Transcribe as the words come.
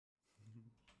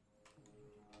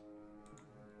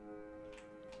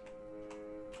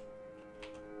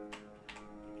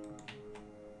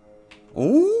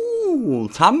Ooh,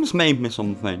 Tam's made me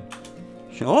something.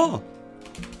 Sure.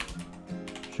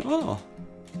 Sure.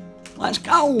 Let's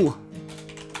go.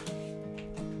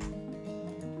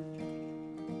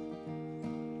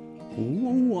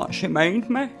 Ooh, what she made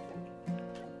me?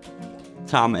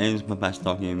 Tam is the best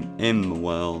dog in the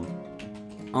world.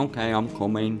 Okay, I'm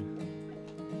coming.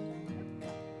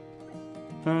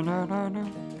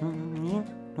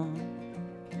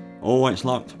 Oh, it's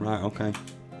locked. Right, okay.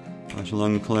 That's a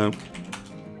long clue.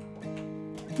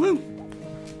 Woo!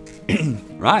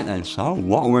 Right then, so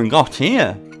what have we got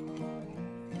here?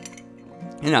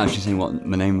 You know, actually see what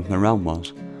the name of the realm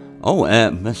was. Oh,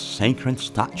 the sacred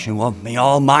statue of the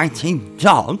almighty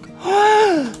dog.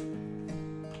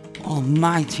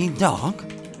 Almighty dog?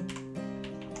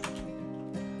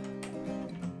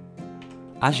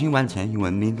 As you enter, you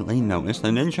immediately notice the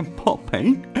ninja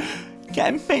puppy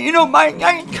getting beaten up by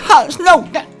cats. No,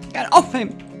 get off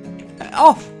him. Get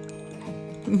off.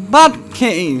 Bad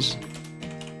kitties.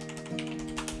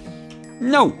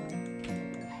 No.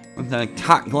 With their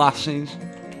cat glasses.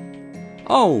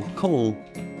 Oh, cool.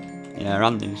 Yeah,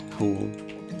 Randy's cool.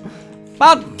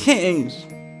 Bad kitties.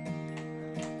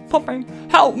 Puppy,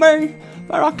 help me.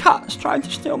 There are cats trying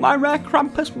to steal my rare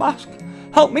Krampus mask.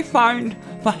 Help me find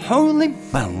the holy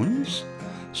bones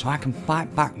so I can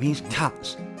fight back these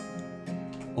cats.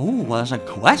 Oh, there's a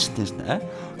quest, is there?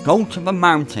 Go to the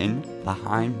mountain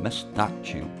behind the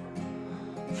statue.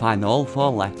 Find all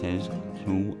 4 letters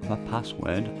to the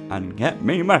password and get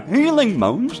me my healing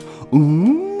bones.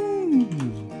 Ooh.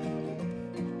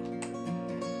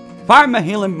 Find the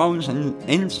healing bones and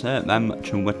insert them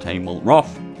to the table.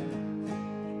 Rough.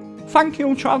 Thank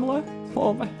you, traveller,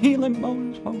 for the healing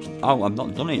bones. Oh, I've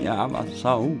not done it yet, have I?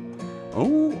 So,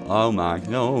 oh my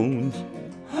God.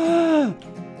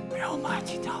 The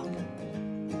almighty dog.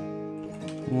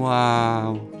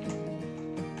 Wow.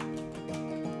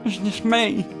 Is this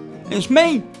me? It's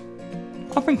me!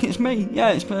 I think it's me.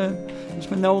 Yeah, it's the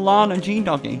Nolana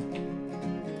G-Doggy.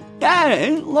 Yeah, it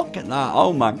is. Look at that.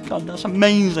 Oh my God, that's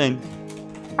amazing.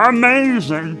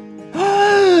 Amazing.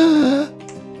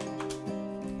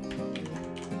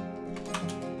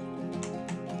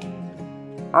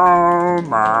 Oh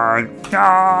my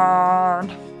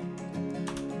God.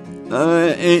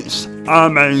 It's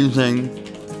amazing.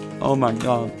 Oh my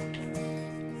God.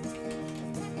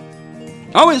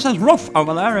 Oh, it says rough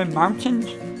over there in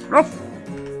mountains. Rough.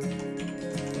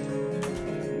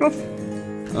 Rough.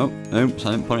 Oh, oops,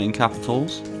 I didn't put it in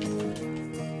capitals.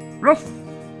 Rough.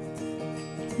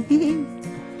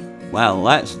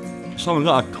 Well, so we've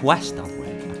got a quest, have we?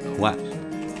 A quest.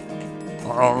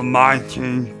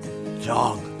 Almighty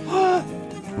dog.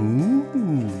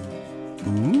 Ooh.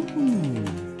 Ooh.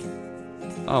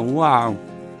 Oh, wow.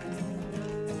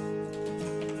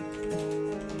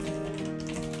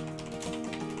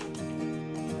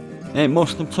 It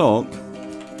must have took.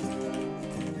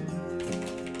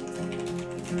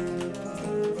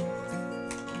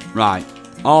 Right,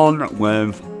 on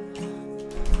with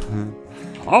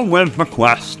the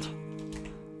quest.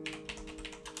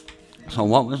 So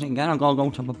what was it again? I gotta go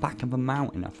to the back of the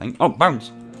mountain, I think. Oh,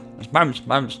 bounce! Let's bounce,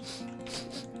 bounce.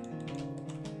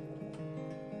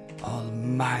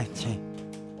 Almighty.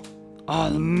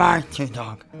 Almighty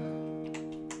dog.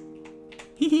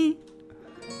 Hee.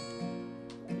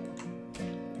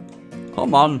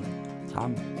 Come on,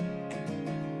 Tam.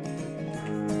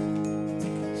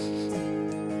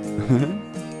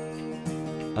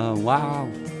 Oh, wow.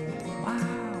 Wow.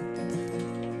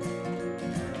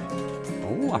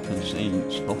 Oh, I can see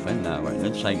stuff in there where it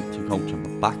did say to go to the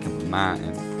back of the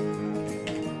mountain.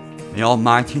 The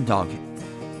almighty dog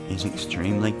is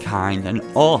extremely kind and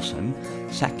awesome.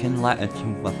 Second letter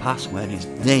to the password is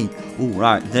D. Oh,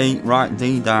 right, D. Write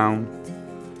D down.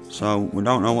 So, we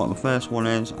don't know what the first one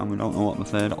is, and we don't know what the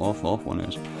third or fourth one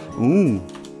is. Ooh.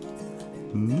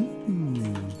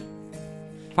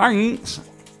 Thanks.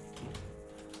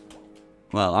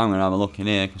 Well, I'm going to have a look in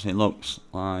here, because it looks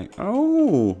like...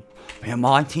 Oh! The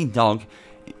almighty dog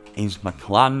is the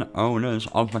clan owners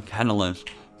of the kennelers.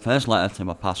 First letter to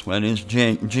my password is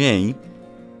G.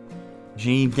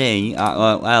 GD.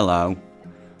 Hello.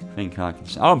 I think I can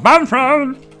say... Oh,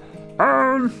 Banfrown!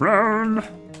 Banfrown!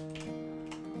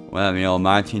 Where the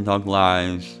almighty dog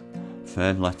lies.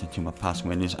 Third letter to my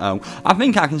password is O. I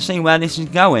think I can see where this is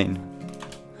going.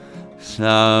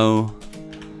 So...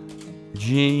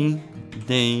 G...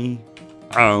 D...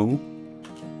 O...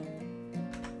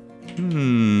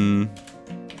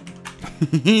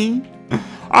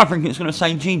 I think it's going to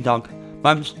say G-Dog.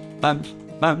 Bounce, bounce,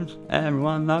 bounce.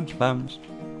 Everyone loves bounce.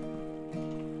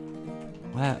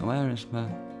 Where is my...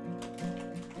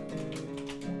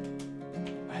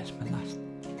 Where's my last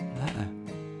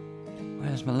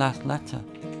Where's my last letter?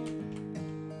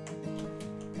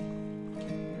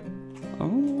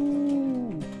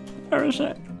 Oh, where is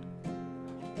it?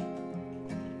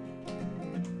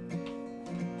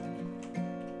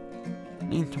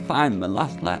 Need to find my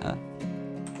last letter.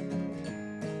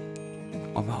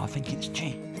 Oh no, I think it's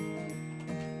G.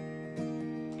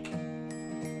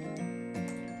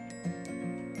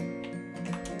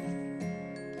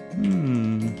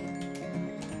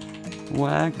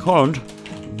 Where could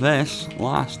this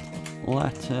last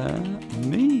letter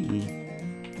be?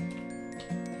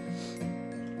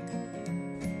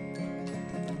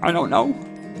 I don't know.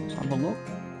 Let's have a look.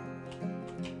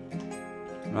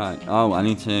 Right. Oh, I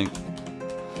need to.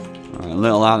 Right, a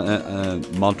little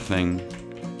mod thing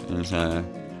is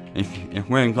if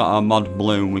we've got our mod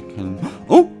blue, we can.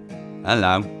 Oh,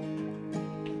 hello.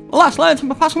 The last letter to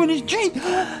my password is G.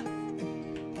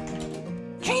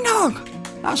 G-Nog,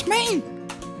 that's me.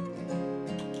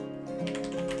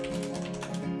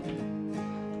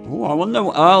 Oh, I wonder.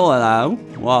 Oh, hello.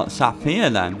 What's up here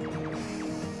then?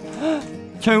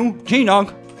 To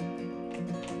G-Nog.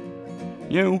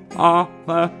 You are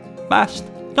the best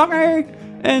doggy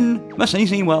in the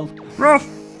CC world. Rough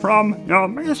from your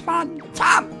biggest fan,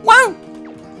 Tam. Woo!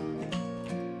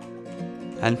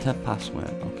 Enter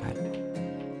password. Okay.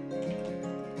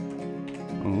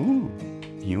 Ooh,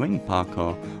 viewing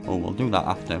parkour. Oh, we'll do that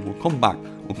after. We'll come back.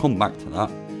 We'll come back to that.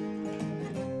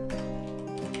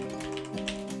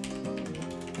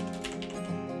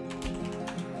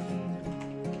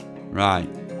 Right.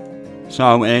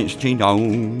 So it's G-Dog.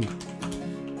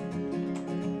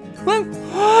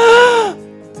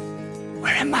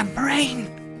 We're in my brain.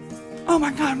 Oh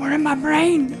my god, we're in my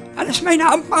brain. And it's made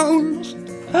out of bones.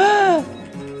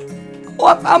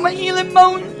 What about my healing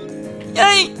bones?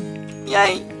 Yay!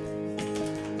 Yay!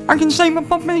 I can save a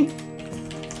puppy.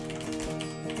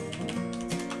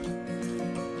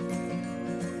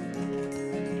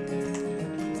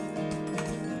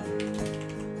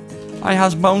 I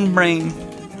has bone brain.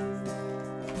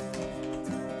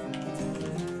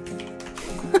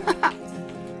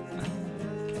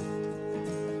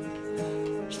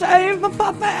 Save the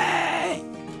puppy!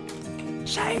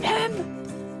 Save him!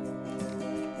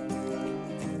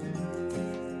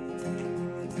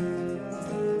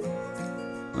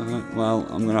 Well,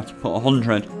 I'm gonna have to put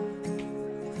 100.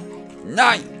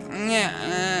 No!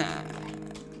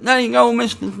 There you go,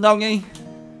 Mr. Doggy.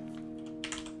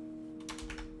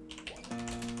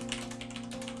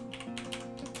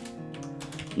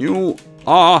 You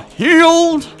are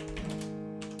healed!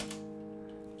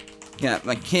 Get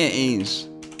the kitties.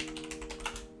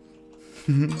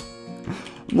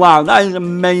 Wow, that is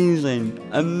amazing.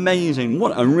 Amazing.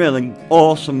 What a really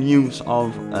awesome use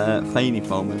of fadey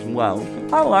foam as well.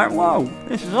 I was like, whoa,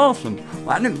 this is awesome.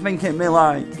 Well, I didn't think it'd be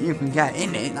like, you can get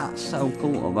in it. That's so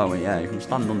cool. Although, yeah, you can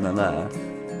stand under there.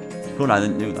 It's good I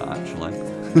didn't do that, actually.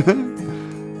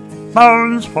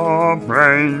 Bones for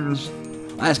brains.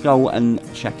 Let's go and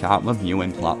check out the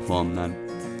viewing platform then.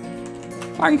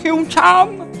 Thank you,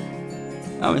 Tom.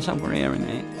 Oh, it's over here, isn't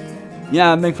it?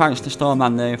 Yeah, big thanks to Storm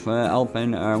Andy for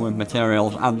helping with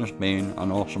materials and just being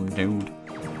an awesome dude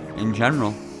in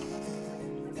general.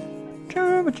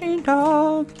 Turbo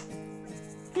Dog,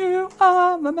 you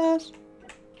are the best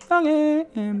doggy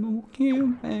in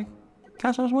Cubic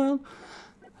Castle's world.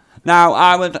 Now,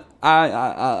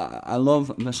 I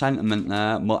love the sentiment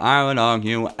there, but I would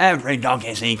argue every dog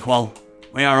is equal.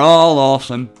 We are all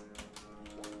awesome.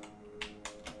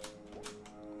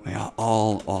 We are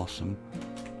all awesome.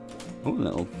 Oh,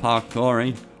 little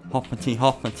parkoury. Hoppity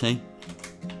hoppity.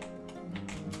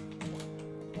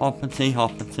 Hoppity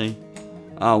hoppity.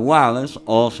 Oh wow, that's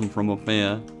awesome from up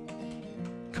here.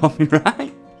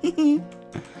 Copyright?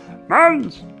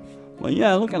 Mons! Well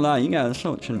yeah, look at that, you get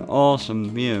such an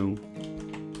awesome view.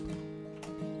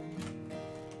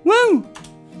 Woo!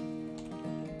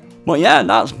 But yeah,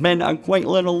 that's been a quick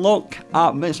little look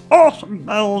at this awesome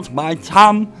build by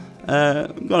Tam.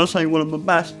 I'm gonna say one of the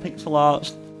best pixel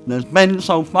arts there's been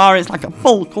so far. It's like a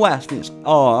full quest.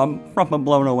 I'm proper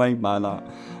blown away by that.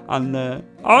 And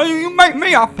you make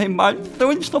me happy by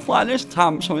doing stuff like this,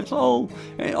 Tam. So it all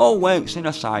works in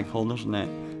a cycle, doesn't it?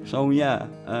 So yeah,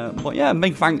 but yeah,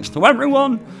 big thanks to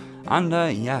everyone. And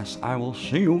yes, I will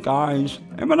see you guys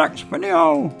in the next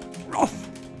video. Ruff.